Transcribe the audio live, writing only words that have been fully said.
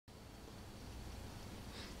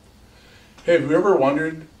Hey, have you ever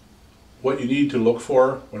wondered what you need to look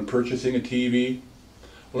for when purchasing a TV?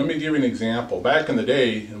 Well, let me give you an example. Back in the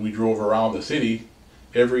day, and we drove around the city,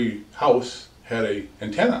 every house had an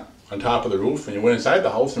antenna on top of the roof, and you went inside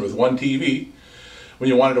the house and there was one TV. When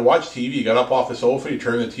you wanted to watch TV, you got up off the sofa, you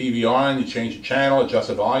turned the TV on, you changed the channel,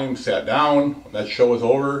 adjusted the volume, sat down. When that show was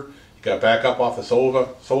over, you got back up off the sofa,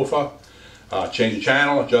 changed the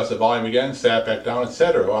channel, adjusted the volume again, sat back down,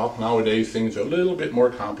 etc. Well, nowadays things are a little bit more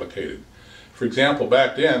complicated. For example,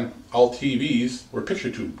 back then, all TVs were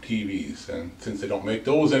picture tube TVs, and since they don't make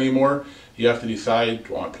those anymore, you have to decide,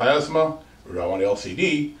 do I want plasma, or do I want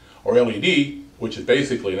LCD, or LED, which is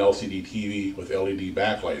basically an LCD TV with LED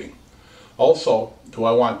backlighting. Also, do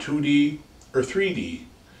I want 2D or 3D?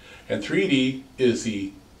 And 3D is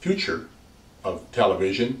the future of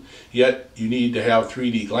television, yet you need to have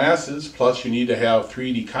 3D glasses, plus you need to have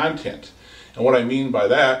 3D content. And what I mean by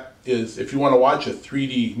that is, if you want to watch a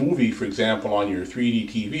 3D movie, for example, on your 3D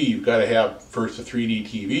TV, you've got to have first a 3D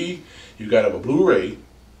TV, you've got to have a Blu-ray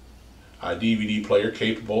DVD player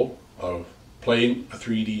capable of playing a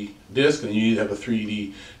 3D disc, and you need to have a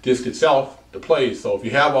 3D disc itself to play. So if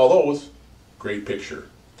you have all those, great picture.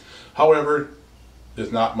 However,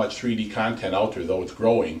 there's not much 3D content out there, though it's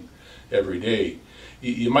growing every day.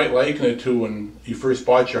 You might liken it to when you first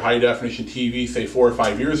bought your high-definition TV, say 4 or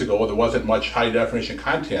 5 years ago. There wasn't much high-definition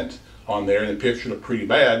content on there, and the picture looked pretty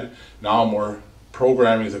bad. Now more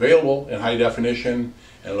programming is available in high definition,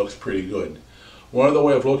 and it looks pretty good. One other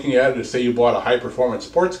way of looking at it is, say you bought a high-performance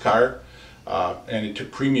sports car, and it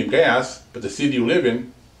took premium gas, but the city you live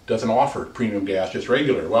in doesn't offer premium gas, just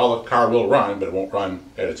regular. Well, the car will run, but it won't run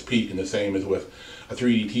at its peak, and the same as with a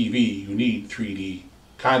 3D TV. You need 3D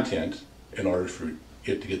content in order for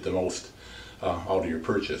it to get the most out of your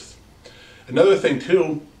purchase. Another thing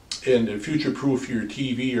too, and to future-proof your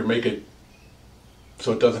TV or make it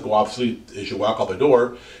so it doesn't go obsolete as you walk out the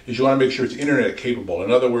door, is you want to make sure it's internet capable. In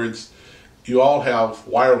other words, you all have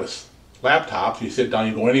wireless laptops. You sit down,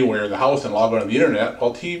 you go anywhere in the house and log on to the internet.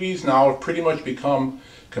 Well, TVs now have pretty much become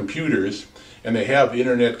computers, and they have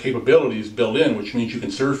internet capabilities built in, which means you can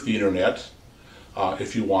surf the internet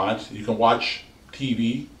if you want. You can watch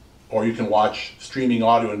TV, or you can watch streaming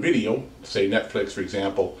audio and video, say Netflix for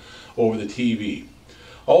example, over the TV.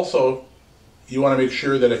 Also, you want to make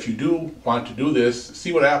sure that if you do want to do this,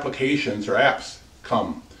 see what applications or apps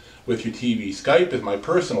come with your TV. Skype is my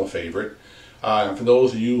personal favorite. And for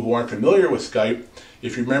those of you who aren't familiar with Skype,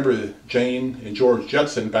 if you remember Jane and George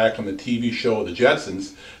Jetson back on the TV show The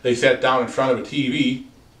Jetsons, they sat down in front of a TV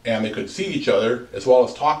and they could see each other as well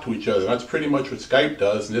as talk to each other. That's pretty much what Skype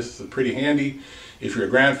does, and this is pretty handy. If you're a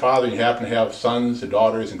grandfather and you happen to have sons and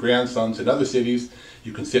daughters and grandsons in other cities,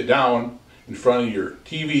 you can sit down in front of your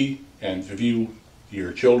TV and view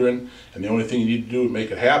your children, and the only thing you need to do to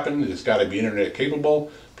make it happen is it's got to be internet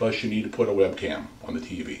capable, plus you need to put a webcam on the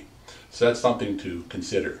TV. So that's something to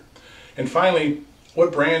consider. And finally,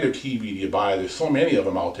 what brand of TV do you buy? There's so many of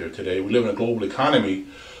them out there today. We live in a global economy.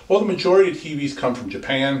 Well, the majority of TVs come from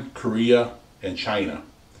Japan, Korea, and China.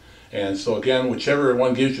 And so again, whichever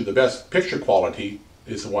one gives you the best picture quality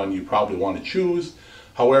is the one you probably want to choose.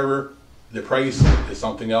 However, the price is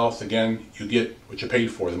something else. Again, you get what you pay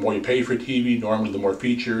for. The more you pay for TV, normally the more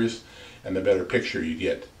features and the better picture you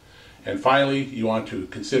get. And finally, you want to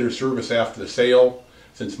consider service after the sale.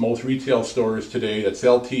 Since most retail stores today that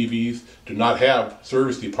sell TVs do not have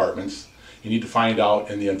service departments, you need to find out,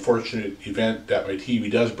 in the unfortunate event that my TV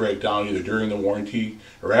does break down either during the warranty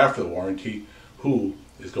or after the warranty, who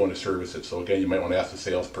is going to service it. So again, you might want to ask the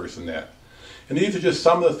salesperson that. And these are just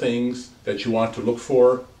some of the things that you want to look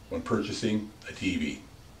for when purchasing a TV.